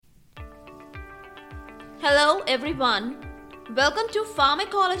Hello everyone, welcome to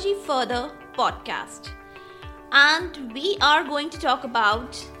Pharmacology Further podcast, and we are going to talk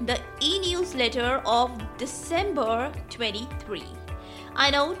about the e-newsletter of December 23.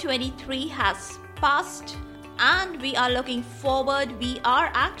 I know 23 has passed and we are looking forward, we are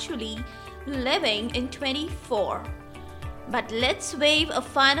actually living in 24. But let's wave a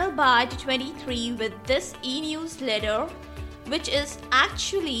final bye to 23 with this e-newsletter, which is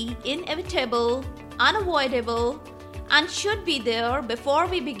actually inevitable, unavoidable, and should be there before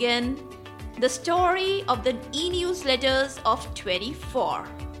we begin the story of the e-newsletters of 24.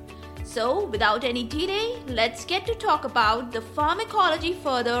 So without any delay, let's get to talk about the Pharmacology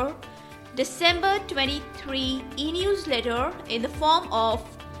Further December 23 e-newsletter in the form of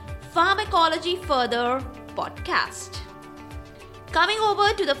Pharmacology Further podcast. Coming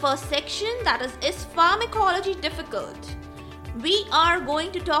over to the first section, that is pharmacology difficult? We are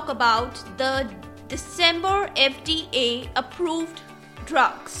going to talk about the December FDA approved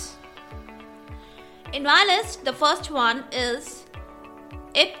drugs. In my list, the first one is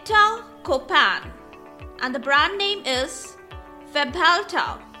iptacopan and the brand name is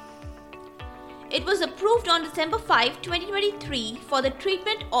Fabhalta. It was approved on December 5, 2023 for the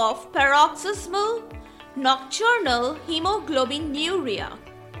treatment of paroxysmal nocturnal hemoglobinuria.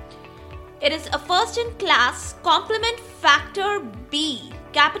 It is a first-in-class complement factor B,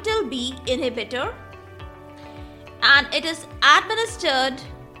 capital B inhibitor, and it is administered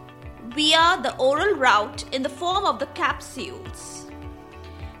via the oral route in the form of the capsules.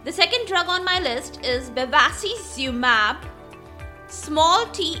 The second drug on my list is bevacizumab, small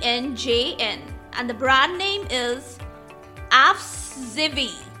tnjn, and the brand name is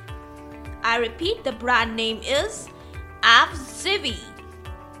Afzivi. I repeat, the brand name is Afzivi.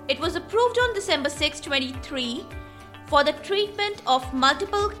 It was approved on December 6, 2023 for the treatment of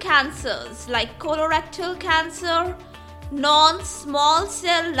multiple cancers like colorectal cancer, non-small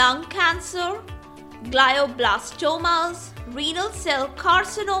cell lung cancer, glioblastomas, renal cell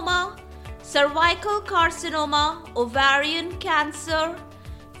carcinoma, cervical carcinoma, ovarian cancer,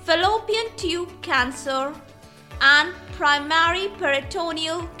 fallopian tube cancer, and primary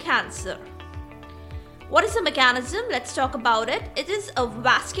peritoneal cancer. What is the mechanism? Let's talk about it. It is a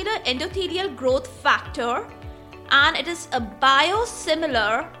vascular endothelial growth factor and it is a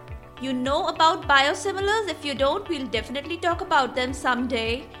biosimilar. You know about biosimilars? If you don't, we'll definitely talk about them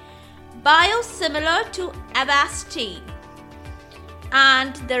someday. Biosimilar to Avastin.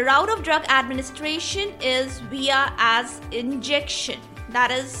 And the route of drug administration is via as injection.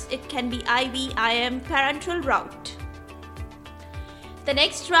 That is, it can be IV, IM, parenteral route. The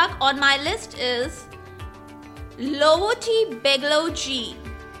next drug on my list is Lovotibeglogene,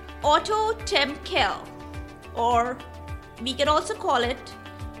 Autotemcel, or we can also call it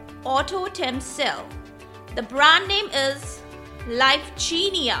Autotemcel. The brand name is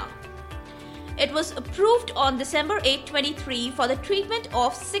Lyfgenia. It was approved on December 8, 2023 for the treatment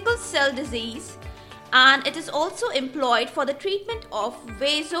of sickle cell disease, and it is also employed for the treatment of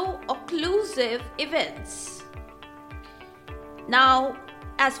vaso-occlusive events. Now,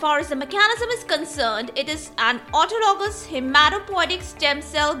 as far as the mechanism is concerned, it is an autologous hematopoietic stem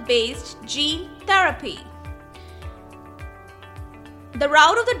cell based gene therapy. The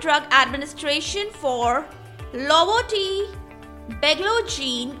route of the drug administration for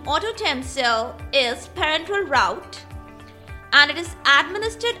Lovotibeglogene Autotemcel is parenteral route, and it is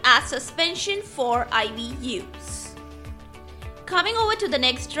administered as suspension for IV use. Coming over to the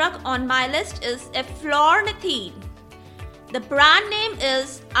next drug on my list is eflornithine. The brand name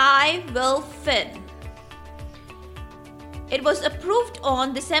is Ivilfin. It was approved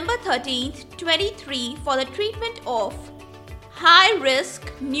on December 13th, 2023 for the treatment of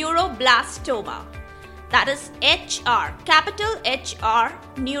high-risk neuroblastoma. That is HR, capital HR,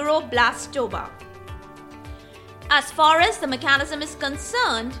 neuroblastoma. As far as the mechanism is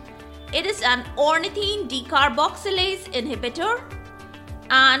concerned, it is an ornithine decarboxylase inhibitor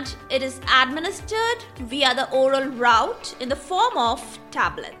and it is administered via the oral route in the form of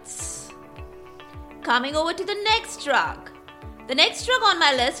tablets. Coming over to the next drug. The next drug on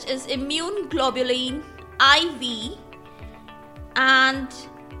my list is immune globulin IV, and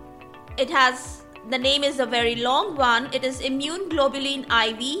the name is a very long one. It is immune globulin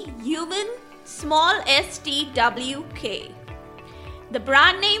IV human small STWK. The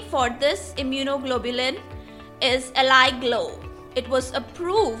brand name for this immunoglobulin is Eliglo. It was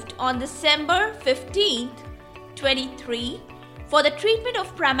approved on December 15th, 2023 for the treatment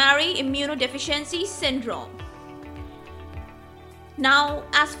of primary immunodeficiency syndrome. Now,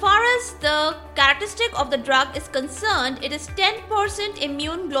 as far as the characteristic of the drug is concerned, it is 10%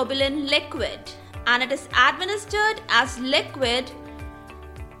 immune globulin liquid and it is administered as liquid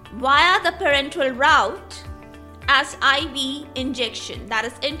via the parenteral route as IV injection, that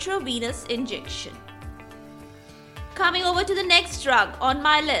is intravenous injection. Coming over to the next drug on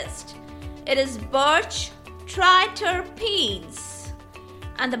my list, it is birch triterpenes,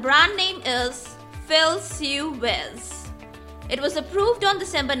 and the brand name is Filsuvez. It was approved on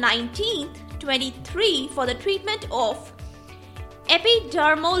December 19th, 23 for the treatment of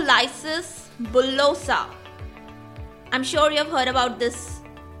epidermolysis bullosa. I'm sure you have heard about this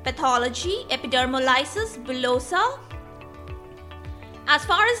pathology, epidermolysis bullosa. As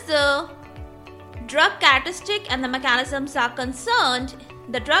far as the drug characteristic and the mechanisms are concerned,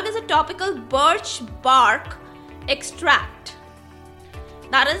 the drug is a topical birch bark extract.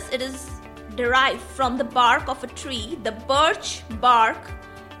 That is, it is derived from the bark of a tree, the birch bark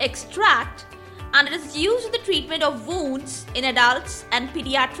extract, and it is used in the treatment of wounds in adults and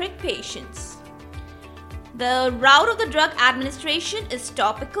pediatric patients. The route of the drug administration is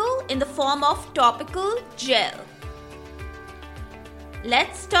topical in the form of topical gel.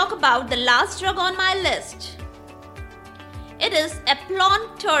 Let's talk about the last drug on my list. It is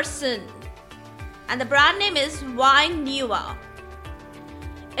eplontersen, and the brand name is Wainua.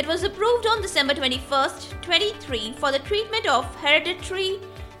 It was approved on December 21st, 23 for the treatment of hereditary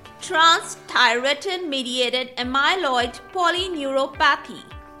transthyretin-mediated amyloid polyneuropathy.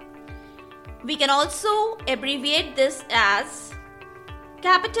 We can also abbreviate this as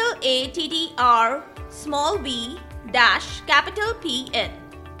capital A TTR small v dash capital PN.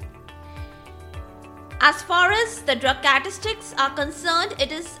 As far as the drug characteristics are concerned,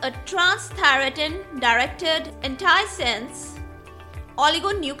 it is a transthyretin-directed antisense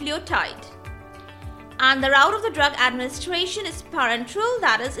oligonucleotide. And the route of the drug administration is parenteral,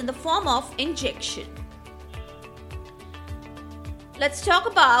 that is in the form of injection. Let's talk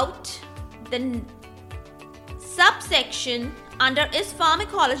about the subsection under is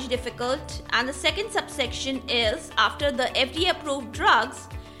pharmacology difficult, and the second subsection is after the FDA approved drugs.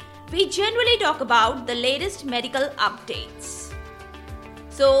 We generally talk about the latest medical updates.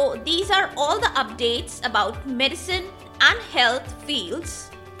 So these are all the updates about medicine and health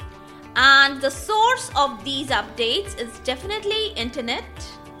fields, and the source of these updates is definitely internet,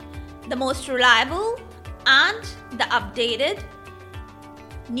 the most reliable and the updated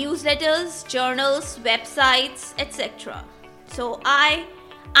newsletters, journals, websites, etc. So I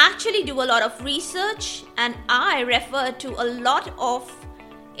actually do a lot of research and I refer to a lot of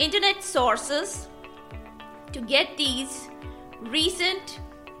internet sources to get these recent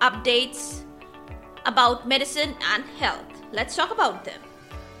updates about medicine and health. Let's talk about them.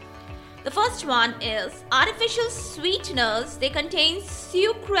 The first one is artificial sweeteners. They contain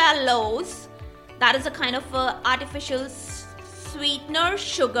sucralose, that is a kind of artificial sweetener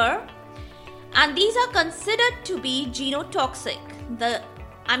sugar, and these are considered to be genotoxic.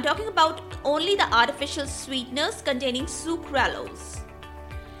 I'm talking about only the artificial sweeteners containing sucralose.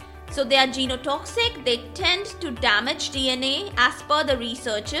 So they are genotoxic, they tend to damage DNA as per the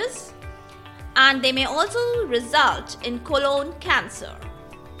researchers, and they may also result in colon cancer.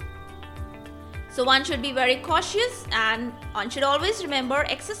 So one should be very cautious, and one should always remember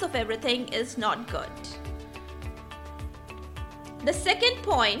excess of everything is not good. The second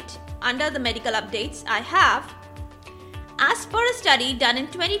point under the medical updates I have, as per a study done in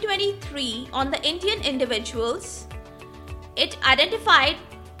 2023 on the Indian individuals, it identified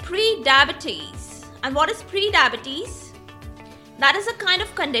pre-diabetes. And what is pre-diabetes? That is a kind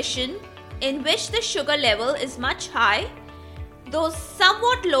of condition in which the sugar level is much high, though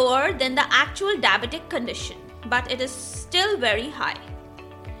somewhat lower than the actual diabetic condition, but it is still very high.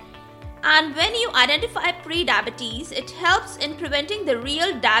 And when you identify pre-diabetes, it helps in preventing the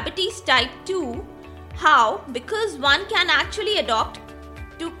real diabetes type 2. How? Because one can actually adopt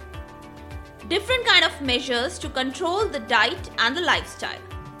to different kind of measures to control the diet and the lifestyle,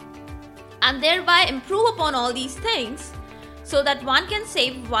 and thereby improve upon all these things so that one can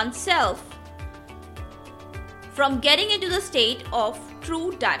save oneself from getting into the state of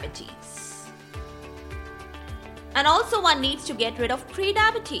true diabetes. And also one needs to get rid of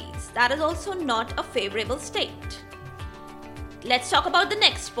pre-diabetes. That is also not a favorable state. Let's talk about the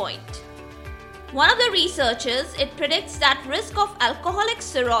next point. One of the researchers, it predicts that risk of alcoholic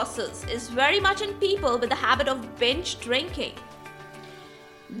cirrhosis is very much in people with the habit of binge drinking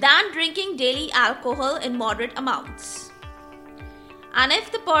than drinking daily alcohol in moderate amounts. And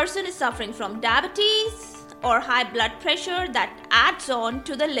if the person is suffering from diabetes or high blood pressure, that adds on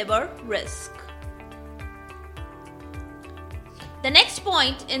to the liver risk. The next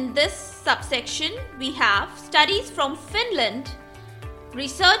point in this subsection, we have studies from Finland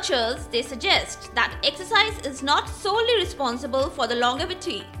Researchers, they suggest that exercise is not solely responsible for the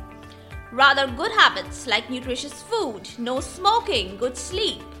longevity. Rather, good habits like nutritious food, no smoking, good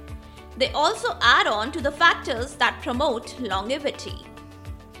sleep, they also add on to the factors that promote longevity.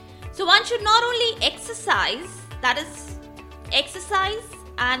 So one should not only exercise, that is exercise,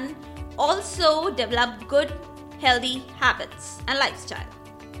 and also develop good healthy habits and lifestyle.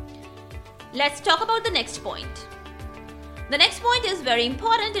 Let's talk about the next point. The next point is very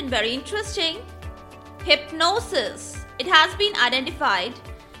important and very interesting. Hypnosis. It has been identified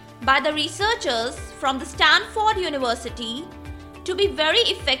by the researchers from the Stanford University to be very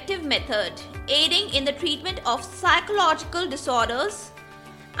effective method aiding in the treatment of psychological disorders,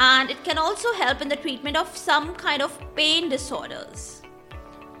 and it can also help in the treatment of some kind of pain disorders.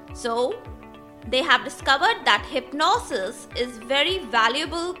 So they have discovered that hypnosis is very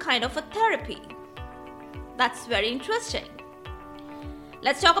valuable kind of a therapy. That's very interesting.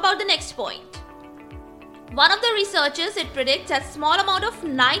 Let's talk about the next point. One of the researchers, it predicts a small amount of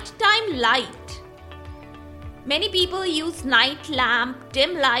nighttime light. Many people use night lamp,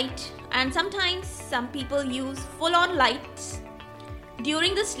 dim light, and sometimes some people use full-on lights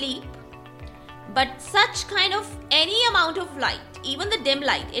during the sleep. But such kind of any amount of light, even the dim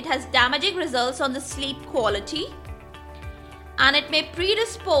light, it has damaging results on the sleep quality, and it may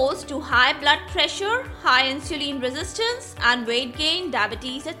predispose to high blood pressure, high insulin resistance, and weight gain,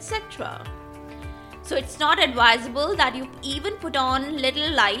 diabetes, etc. So it's not advisable that you even put on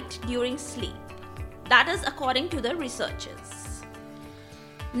little light during sleep. That is according to the researchers.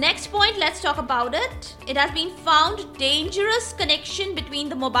 Next point, let's talk about it. It has been found dangerous connection between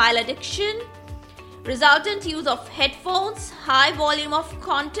the mobile addiction, resultant use of headphones, high volume of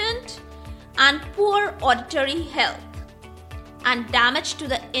content, and poor auditory health, and damage to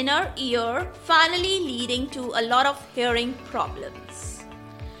the inner ear, finally leading to a lot of hearing problems.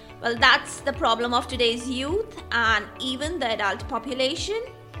 Well, that's the problem of today's youth and even the adult population.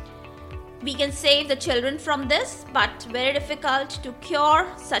 We can save the children from this, but very difficult to cure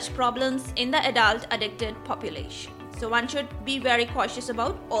such problems in the adult addicted population. So one should be very cautious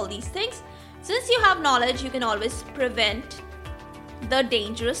about all these things. Since you have knowledge, you can always prevent the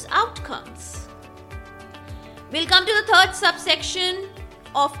dangerous outcomes. We'll come to the third subsection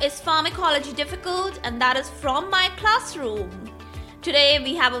of Is Pharmacology Difficult? And that is From My Classroom. Today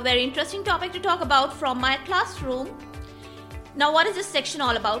we have a very interesting topic to talk about from my classroom. Now, what is this section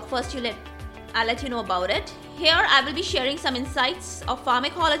all about? First, I'll let you know about it. Here I will be sharing some insights of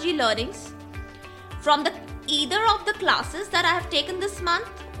pharmacology learnings from either of the classes that I have taken this month,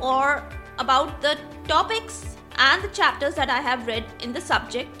 or about the topics and the chapters that I have read in the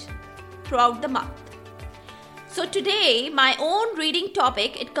subject throughout the month. So today, my own reading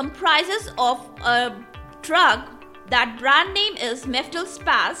topic, it comprises of a drug, that brand name is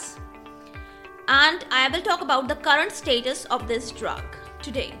Meftal-Spaz, and I will talk about the current status of this drug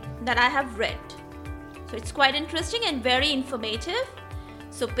today that I have read. So it's quite interesting and very informative,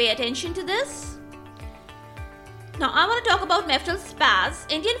 so pay attention to this. Now I want to talk about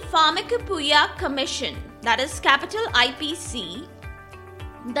Meftal-Spaz. Indian Pharmacopoeia Commission, that is capital IPC.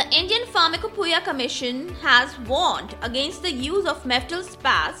 The Indian Pharmacopoeia Commission has warned against the use of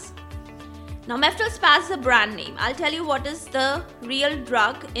Meftal-Spaz. Now Meftal-Spaz is a brand name. I'll tell you what is the real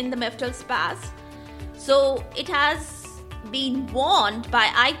drug in the Meftal-Spaz. So it has been warned by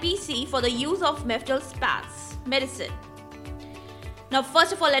IPC for the use of Meftal-Spaz medicine. Now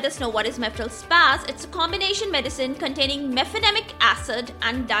first of all, let us know what is Meftal-Spaz. It's a combination medicine containing mefenamic acid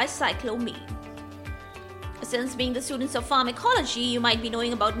and dicyclomine. Since being the students of pharmacology, you might be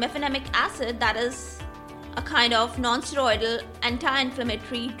knowing about mefenamic acid, that is a kind of non-steroidal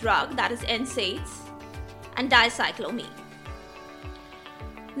anti-inflammatory drug, that is NSAIDs, and dicyclomine.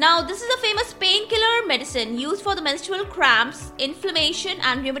 Now this is a famous painkiller medicine used for the menstrual cramps, inflammation,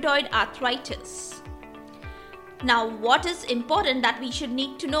 and rheumatoid arthritis. Now what is important that we should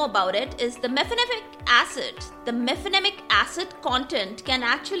need to know about it is the mefenamic acid. The mefenamic acid content can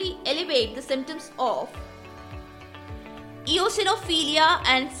actually elevate the symptoms of eosinophilia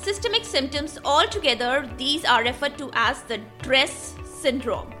and systemic symptoms altogether. These are referred to as the DRESS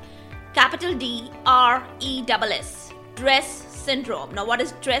syndrome. Capital D-R-E-S-S. DRESS syndrome. Now what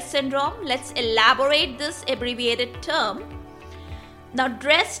is DRESS syndrome? Let's elaborate this abbreviated term. Now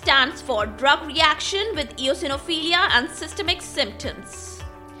DRESS stands for drug reaction with eosinophilia and systemic symptoms.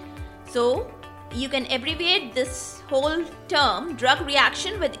 So you can abbreviate this whole term, drug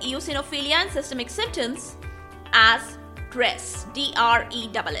reaction with eosinophilia and systemic symptoms, as DRESS,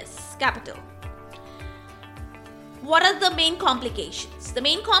 D-R-E-S-S, capital. What are the main complications? The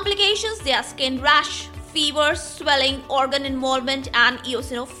main complications, they are skin rash, fever, swelling, organ involvement, and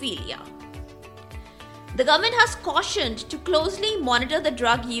eosinophilia. The government has cautioned to closely monitor the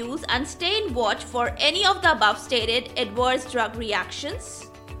drug use and stay in watch for any of the above stated adverse drug reactions.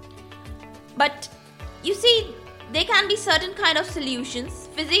 But you see, there can be certain kind of solutions.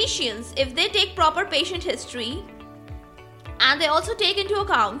 Physicians, if they take proper patient history and they also take into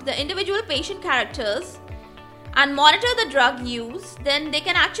account the individual patient characters and monitor the drug use, then they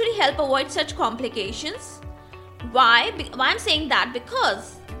can actually help avoid such complications. Why I'm saying that?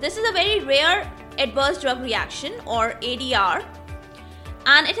 Because this is a very rare adverse drug reaction or ADR,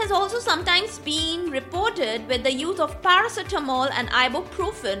 and it has also sometimes been reported with the use of paracetamol and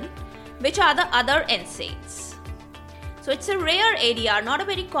ibuprofen, which are the other NSAIDs. So it's a rare ADR, not a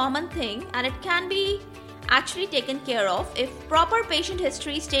very common thing, and it can be actually taken care of if proper patient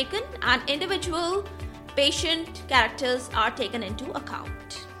history is taken and individual patient characters are taken into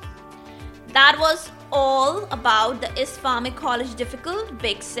account. That was all about the Is Pharmacology Difficult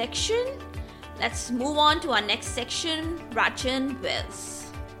big section. Let's move on to our next section, Rajan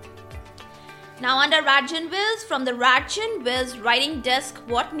Viz. Now under Rajan Viz, from the Rajan Viz writing desk,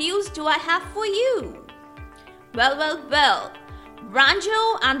 what news do I have for you? Well.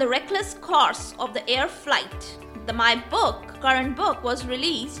 Ranjo and the Reckless Course of the Air Flight, my current book, was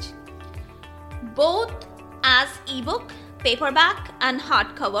released both as ebook, paperback and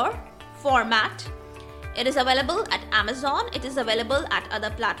hardcover format. It is available at Amazon. It is available at other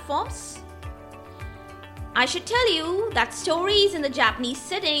platforms. I should tell you that story is in the Japanese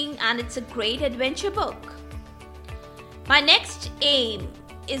setting and it's a great adventure book. My next aim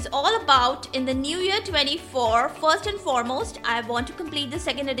is all about in the new year 24. First and foremost, I want to complete the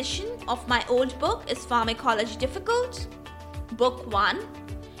second edition of my old book, Is Pharmacology Difficult? Book 1.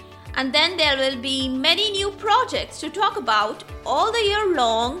 And then there will be many new projects to talk about all the year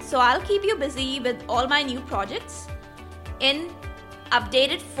long, so I'll keep you busy with all my new projects in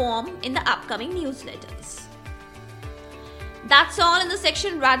updated form in the upcoming newsletters. That's all in the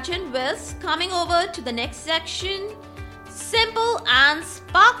section Rajan Viz. Coming over to the next section, Simple and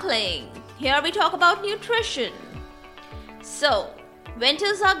Sparkling. Here we talk about nutrition. So,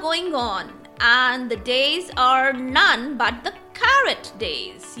 winters are going on and the days are none but the carrot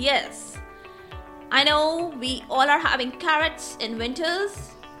days. Yes, I know we all are having carrots in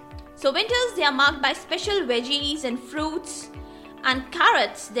winters. So winters, they are marked by special veggies and fruits, and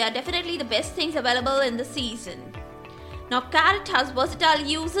carrots, they are definitely the best things available in the season. Now carrot has versatile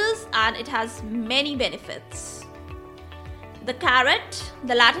uses and it has many benefits. The carrot,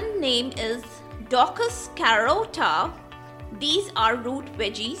 the Latin name is Daucus carota. These are root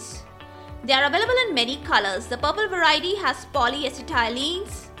veggies. They are available in many colors. The purple variety has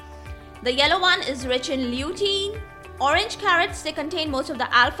polyacetylenes. The yellow one is rich in lutein. Orange carrots, they contain most of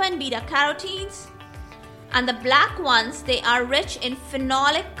the alpha and beta carotenes. And the black ones, they are rich in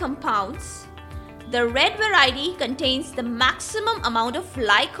phenolic compounds. The red variety contains the maximum amount of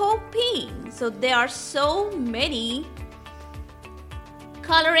lycopene. So there are so many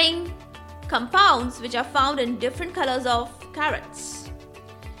coloring compounds which are found in different colors of carrots.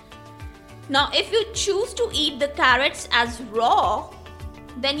 Now, if you choose to eat the carrots as raw,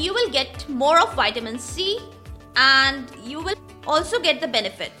 then you will get more of vitamin C and you will also get the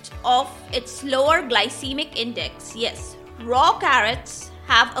benefit of its lower glycemic index. Yes, raw carrots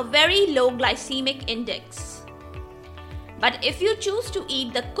have a very low glycemic index. But if you choose to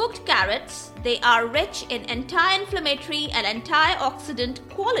eat the cooked carrots, they are rich in anti-inflammatory and antioxidant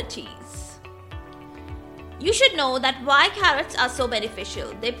qualities. You should know that why carrots are so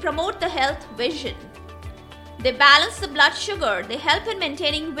beneficial. They promote the health vision. They balance the blood sugar. They help in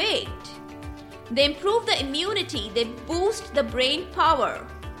maintaining weight. They improve the immunity. They boost the brain power.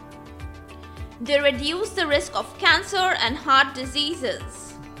 They reduce the risk of cancer and heart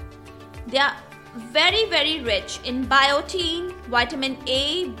diseases. They are very, very rich in biotin, vitamin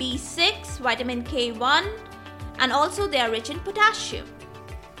A, B6, vitamin K1, and also they are rich in potassium.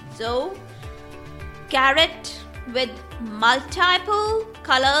 So, carrot with multiple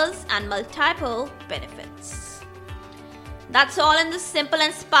colors and multiple benefits. That's all in the simple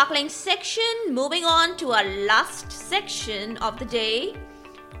and sparkling section. Moving on to our last section of the day,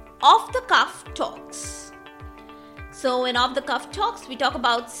 Off the Cuff Talks. So in Off the Cuff Talks, we talk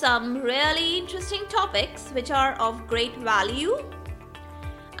about some really interesting topics which are of great value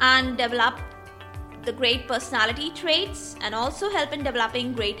and develop the great personality traits and also help in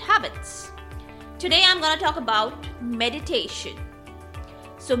developing great habits. Today I'm going to talk about meditation.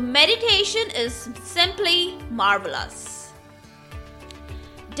 So meditation is simply marvelous.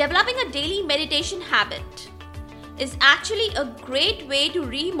 Developing a daily meditation habit is actually a great way to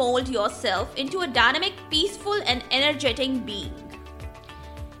remold yourself into a dynamic, peaceful, and energetic being.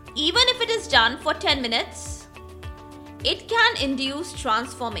 Even if it is done for 10 minutes, it can induce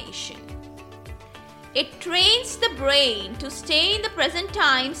transformation. It trains the brain to stay in the present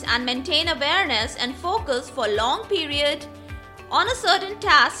times and maintain awareness and focus for a long period on a certain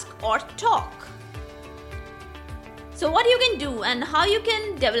task or talk. So what you can do and how you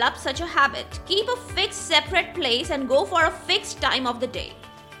can develop such a habit: keep a fixed separate place and go for a fixed time of the day.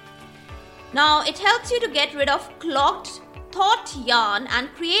 Now it helps you to get rid of clogged thought yarn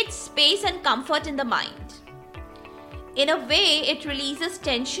and create space and comfort in the mind. In a way, it releases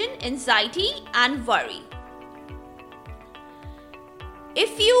tension, anxiety, and worry.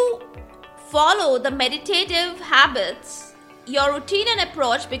 If you follow the meditative habits, your routine and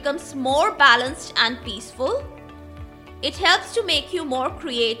approach becomes more balanced and peaceful. It helps to make you more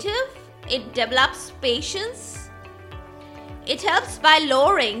creative. It develops patience. It helps by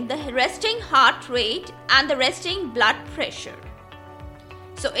lowering the resting heart rate and the resting blood pressure.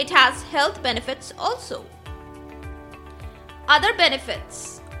 So it has health benefits also. Other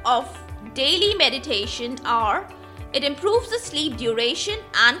benefits of daily meditation are: it improves the sleep duration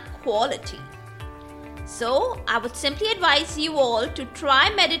and quality. So I would simply advise you all to try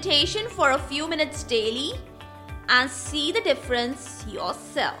meditation for a few minutes daily and see the difference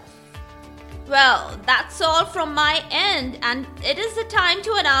yourself. Well, that's all from my end, and it is the time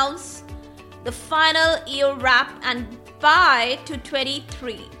to announce the final year wrap and bye to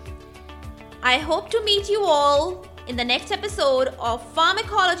 23. I hope to meet you all in the next episode of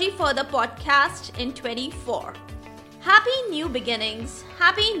Pharmacology Further podcast in 24. Happy new beginnings.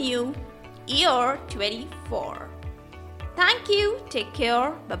 Happy new year 24. Thank you. Take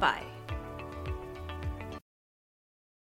care. Bye-bye.